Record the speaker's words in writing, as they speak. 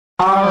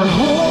Our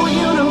whole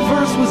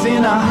universe was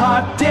in a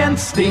hot,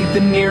 dense state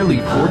that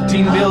nearly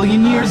 14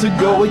 billion years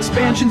ago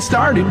expansion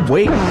started.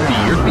 Wait, the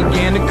earth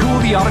began to cool,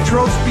 the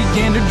autotrophs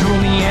began to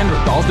drool,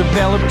 Neanderthals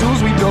developed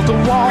tools, we built a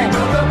wall. We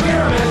built the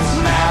pyramids,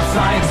 math,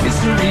 science,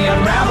 history,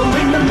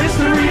 unraveling the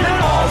mystery that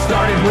all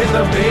started with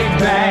a big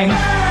bang.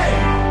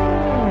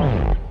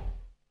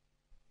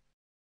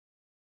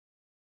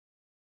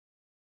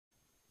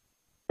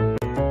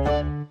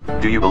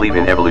 Do you believe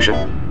in evolution?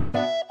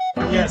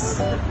 Yes.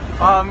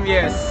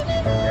 Yes.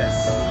 Yes.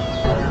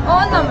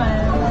 Oo naman.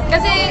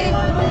 Kasi,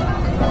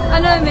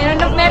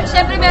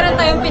 syempre meron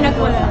tayong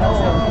pinagmulan.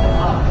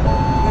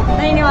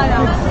 Naniniwala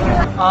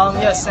ako.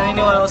 Yes,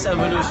 naniniwala ako sa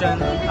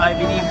evolution. I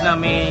believe na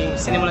may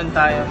sinimulan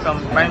tayo from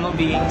primal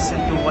beings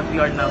into what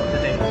we are now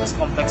today, as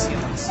complex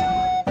humans.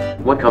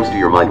 What comes to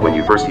your mind when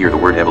you first hear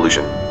the word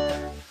evolution?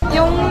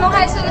 Nung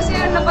high school kasi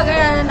yung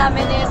napag-aralan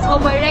namin is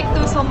Homo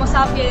erectus, Homo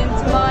sapiens,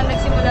 mga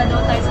nagsimula daw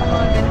tayo sa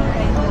mga ganun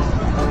kind.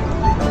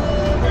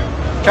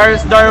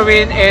 Charles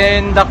Darwin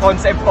and the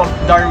concept of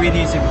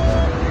Darwinism.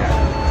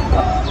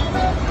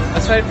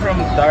 Aside from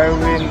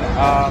Darwin,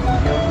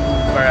 yung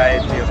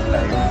variety of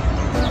life.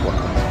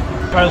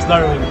 Charles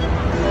Darwin.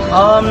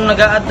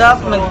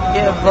 Nag-a-adapt,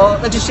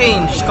 nag-evolve,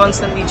 nag-change,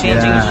 constantly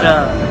changing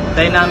siya.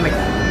 Dynamic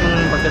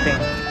yung pagdating.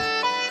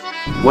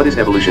 What is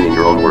evolution in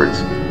your own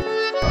words?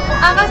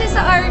 Kasi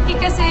sa RP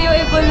kasi yung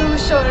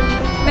evolution,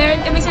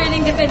 meron kami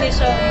sariling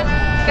definition.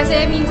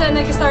 Kasi minsan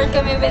nag-start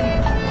kami with,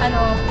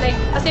 like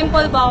a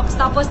simple box,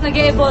 tapos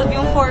nag-evolve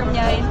yung form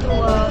niya into,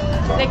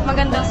 like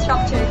magandang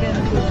structure,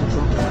 ganun.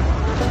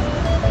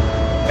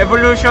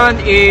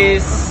 Evolution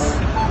is,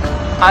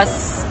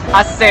 as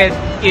said,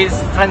 is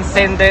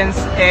transcendence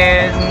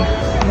and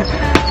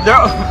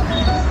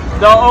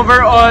the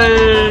overall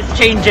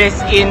changes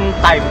in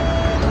time.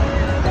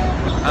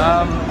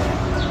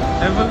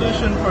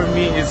 Evolution for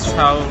me is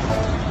how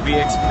we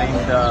explain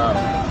the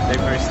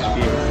diversity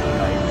of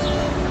life.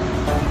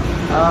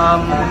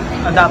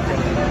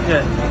 Adapting.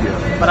 Yun.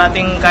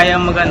 Parating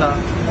kaya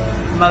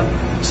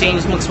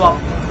mag-change, mag-swap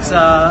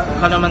sa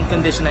kanuman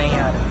condition na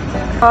nangyayari.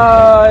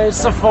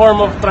 It's a form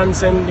of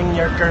transcending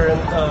your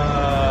current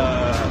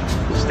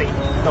state,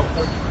 or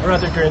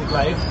rather current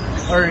life,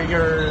 or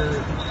your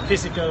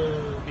physical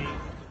being.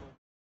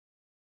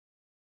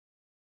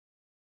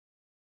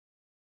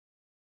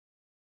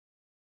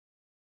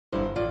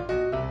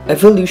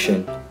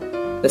 Evolution.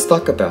 Let's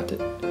talk about it.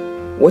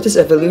 What is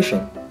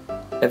evolution?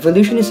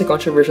 Evolution is a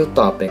controversial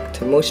topic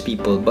to most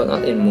people, but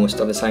not in most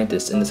of the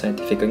scientists in the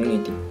scientific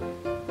community.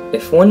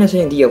 If one has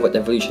an idea of what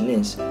evolution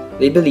is,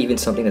 they believe in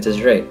something that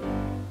is right.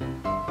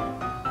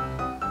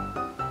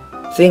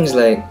 Things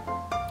like,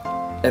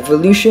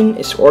 evolution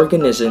is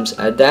organisms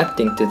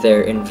adapting to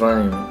their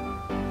environment.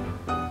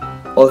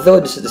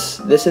 Although this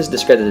is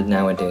discredited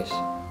nowadays.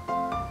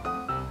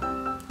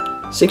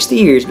 60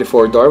 years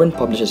before Darwin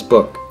published his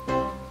book,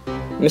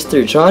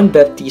 Mr. John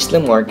Baptiste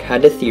Lamarck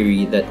had a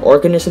theory that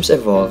organisms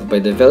evolve by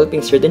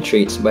developing certain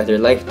traits by their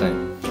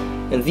lifetime,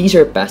 and these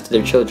are passed to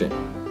their children.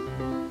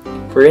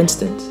 For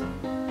instance,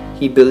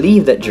 he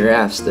believed that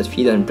giraffes that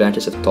feed on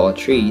branches of tall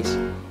trees,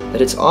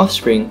 that its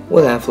offspring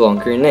will have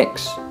longer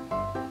necks.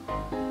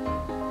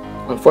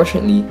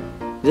 Unfortunately,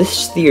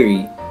 this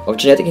theory of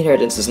genetic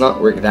inheritance does not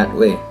work that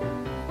way.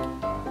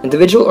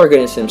 Individual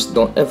organisms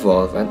don't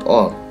evolve at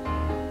all.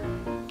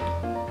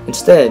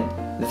 Instead,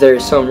 there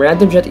are some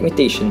random genetic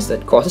mutations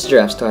that causes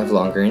giraffes to have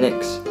longer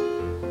necks,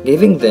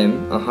 giving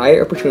them a higher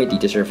opportunity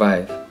to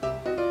survive.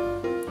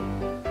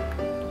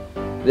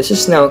 This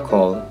is now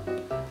called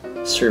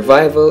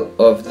survival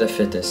of the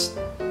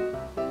fittest.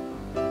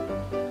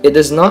 It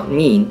does not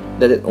mean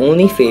that it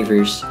only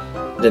favors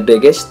the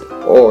biggest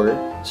or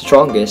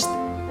strongest,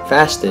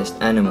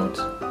 fastest animals.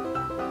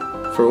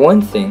 For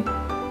one thing,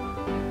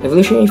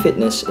 evolutionary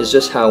fitness is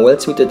just how well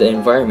suited the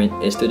environment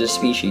is to the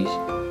species.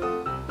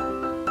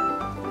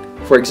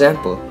 For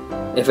example,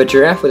 if a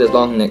giraffe with a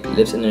long neck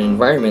lives in an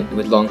environment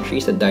with long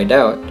trees that died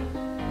out,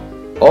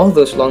 all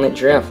those long-necked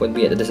giraffes would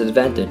be at a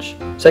disadvantage.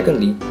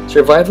 Secondly,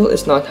 survival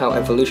is not how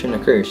evolution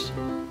occurs.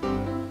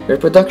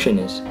 Reproduction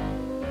is.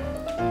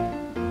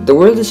 The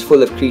world is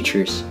full of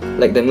creatures,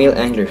 like the male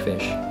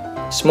anglerfish,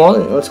 small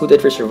and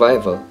ill-suited for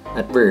survival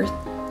at birth,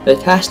 that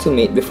it has to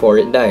mate before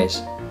it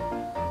dies.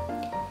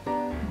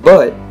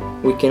 But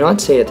we cannot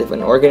say that if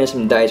an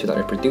organism dies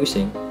without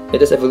reproducing,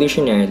 it is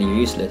evolutionarily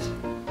useless.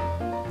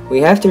 We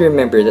have to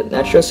remember that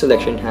natural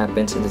selection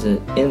happens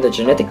in the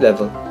genetic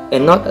level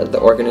and not at the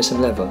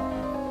organism level.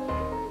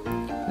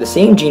 The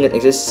same gene that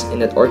exists in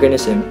that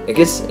organism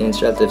exists in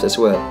its relatives as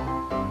well.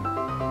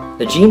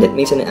 The gene that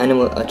makes an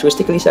animal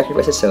altruistically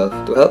sacrifice itself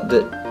to help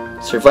the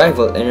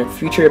survival and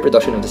future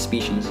reproduction of the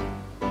species.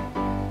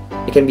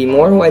 It can be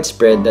more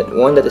widespread than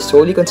one that is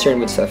solely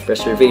concerned with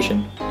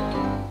self-preservation.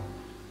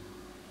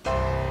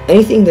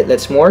 Anything that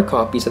lets more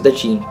copies of the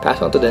gene pass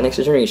on to the next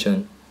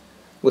generation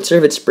would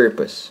serve its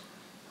purpose.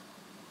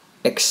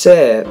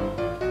 Except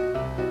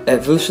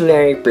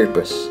evolutionary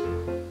purpose.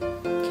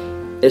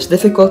 It's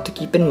difficult to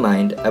keep in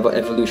mind about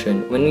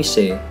evolution when we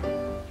say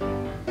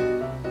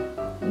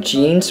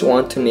genes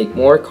want to make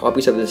more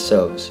copies of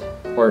themselves,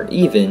 or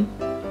even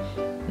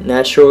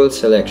natural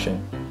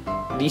selection.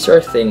 These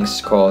are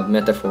things called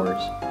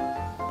metaphors.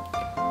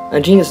 A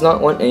gene does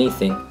not want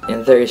anything,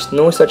 and there is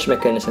no such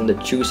mechanism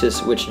that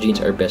chooses which genes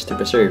are best to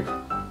preserve.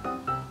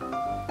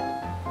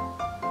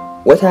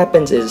 What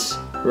happens is,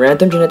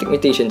 random genetic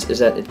mutations is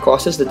that it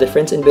causes the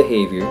difference in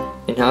behavior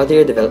and how they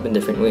are developed in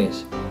different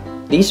ways.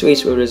 These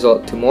ways will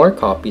result to more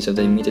copies of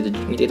the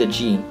mutated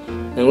gene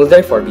and will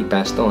therefore be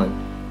passed on,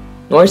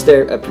 nor is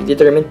there a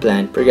predetermined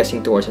plan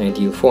progressing towards an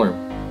ideal form.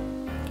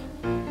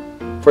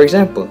 For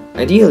example,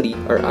 ideally,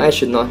 our eyes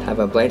should not have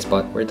a blind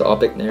spot where the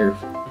optic nerve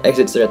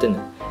exits the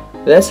retina.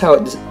 But that's how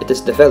it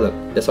is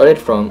developed. It started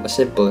from a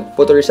simple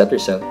photoreceptor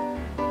cell.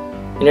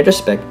 In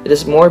retrospect, it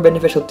is more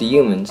beneficial to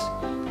humans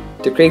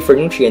to crave for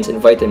nutrients and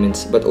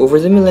vitamins, but over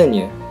the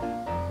millennia,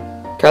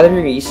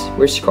 calories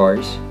were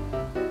scarce,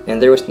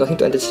 and there was nothing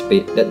to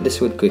anticipate that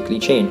this would quickly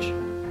change.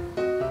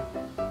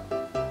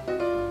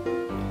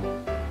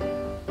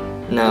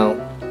 Now,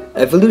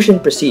 evolution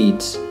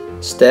proceeds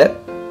step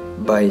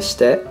by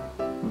step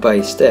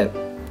by step,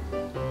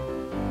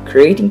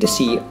 creating to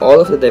see all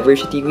of the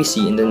diversity we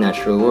see in the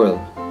natural world.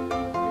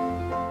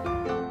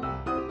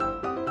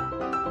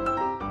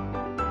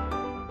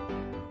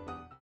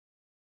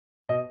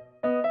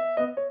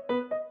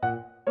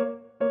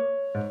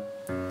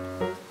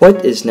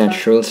 What is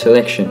natural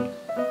selection?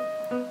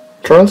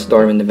 Charles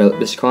Darwin developed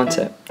this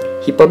concept.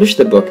 He published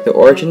the book The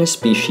Origin of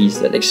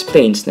Species that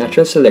explains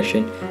natural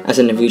selection as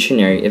an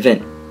evolutionary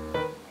event.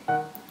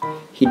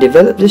 He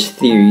developed this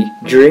theory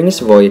during his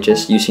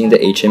voyages using the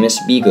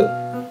HMS Beagle.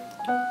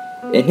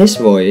 In his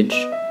voyage,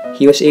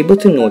 he was able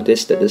to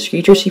notice that the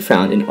creatures he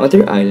found in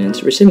other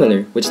islands were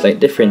similar with slight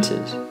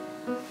differences.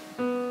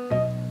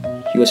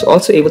 He was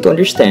also able to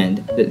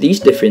understand that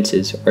these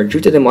differences are due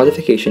to the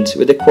modifications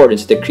with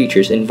accordance to the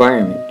creature's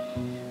environment.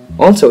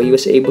 Also, he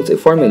was able to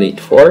formulate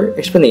 4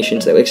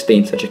 explanations that will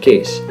explain such a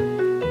case.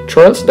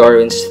 Charles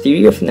Darwin's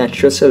theory of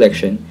natural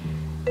selection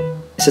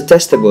is a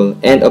testable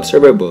and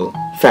observable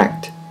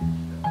fact,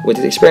 with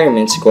its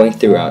experiments going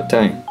throughout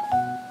time.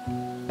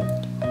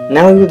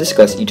 Now we will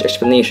discuss each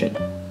explanation.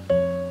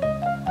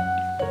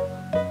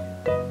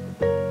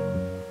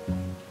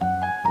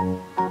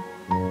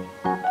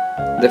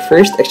 The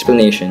first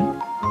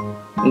explanation: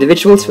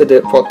 individuals with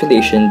the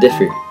population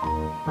differ.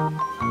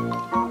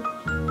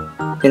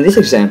 In this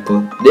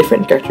example,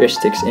 different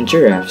characteristics in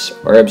giraffes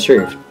are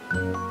observed.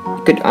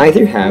 It could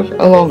either have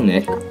a long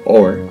neck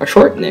or a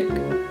short neck.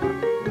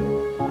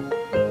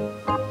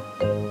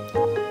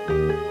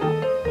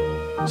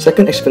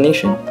 Second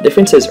explanation: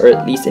 differences are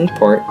at least in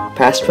part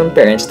passed from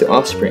parents to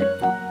offspring.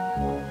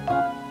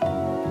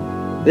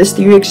 This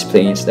theory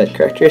explains that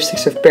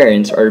characteristics of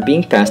parents are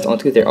being passed on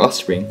to their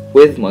offspring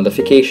with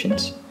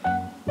modifications.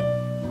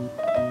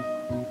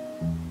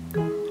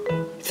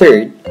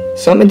 Third,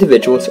 some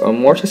individuals are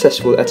more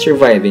successful at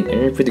surviving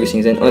and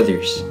reproducing than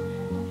others.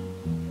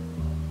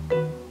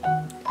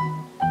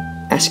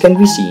 As can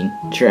be seen,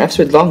 giraffes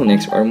with long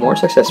necks are more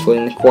successful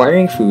in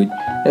acquiring food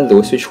than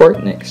those with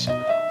short necks.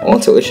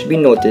 Also, it should be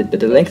noted that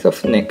the length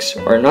of necks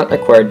are not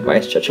acquired by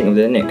stretching of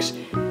the necks,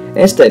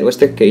 instead was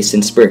the case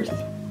since birth.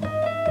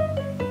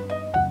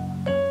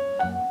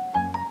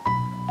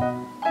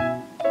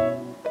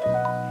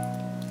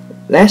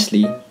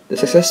 Lastly, the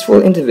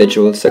successful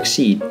individuals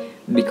succeed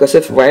because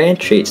of variant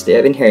traits they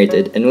have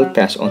inherited and will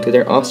pass on to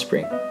their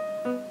offspring.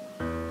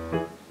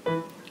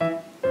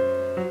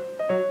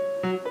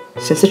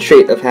 Since the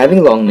trait of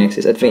having long necks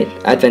is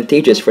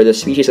advantageous for the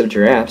species of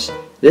giraffes,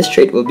 this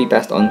trait will be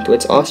passed on to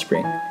its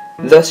offspring,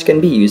 thus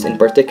can be used in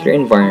particular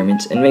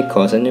environments and may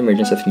cause an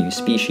emergence of new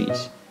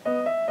species.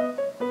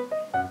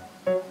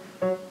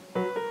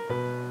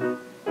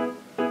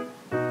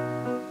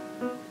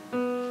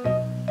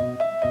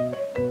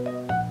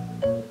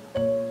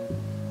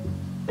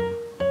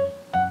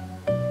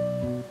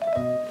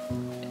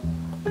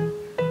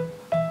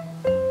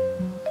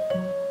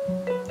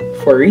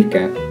 For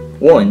recap,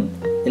 1.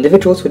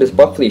 Individuals with this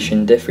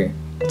population differ.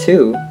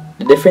 2.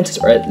 The differences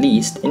are at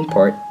least, in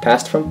part,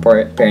 passed from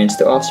parents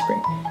to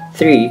offspring.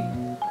 3.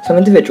 Some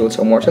individuals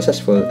are more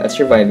successful at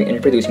surviving and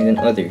reproducing than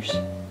others.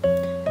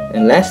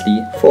 And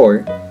lastly,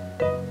 4.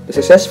 The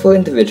successful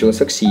individuals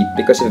succeed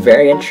because of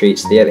variant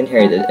traits they have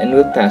inherited and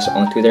will pass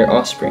on to their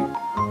offspring.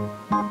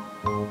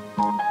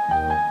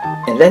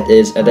 And that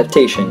is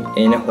adaptation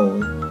in a whole.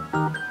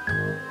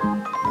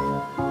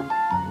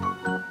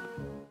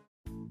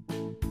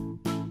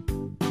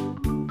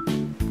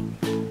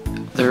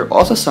 There are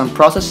also some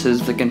processes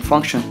that can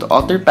function to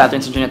alter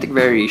patterns of genetic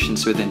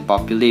variations within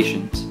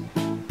populations.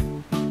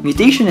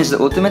 Mutation is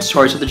the ultimate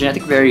source of the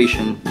genetic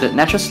variation that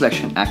natural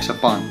selection acts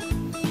upon.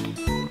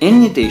 In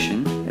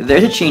mutation, there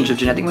is a change of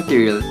genetic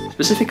material,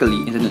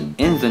 specifically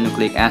in the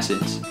nucleic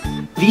acids.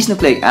 These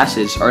nucleic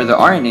acids are the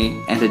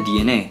RNA and the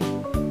DNA.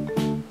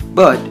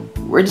 But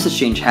where does the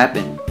change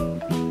happen?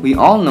 We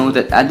all know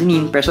that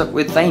adenine pairs up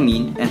with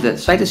thymine and that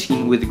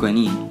cytosine with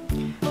guanine.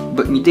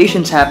 But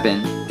mutations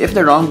happen if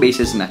the wrong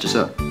basis matches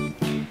up.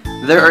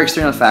 there are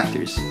external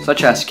factors,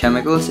 such as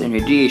chemicals and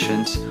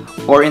radiations,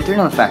 or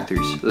internal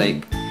factors,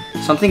 like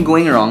something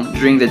going wrong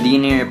during the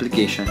DNA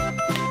replication,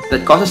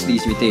 that causes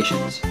these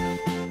mutations.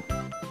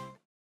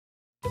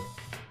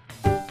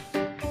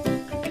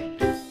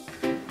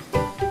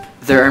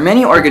 There are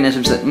many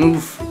organisms that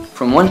move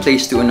from one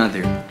place to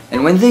another,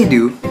 and when they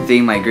do,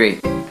 they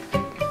migrate.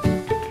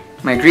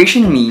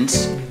 Migration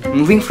means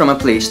moving from a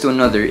place to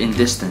another in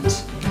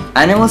distance.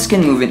 Animals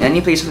can move in any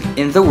place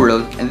in the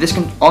world, and this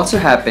can also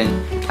happen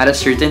at a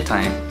certain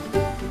time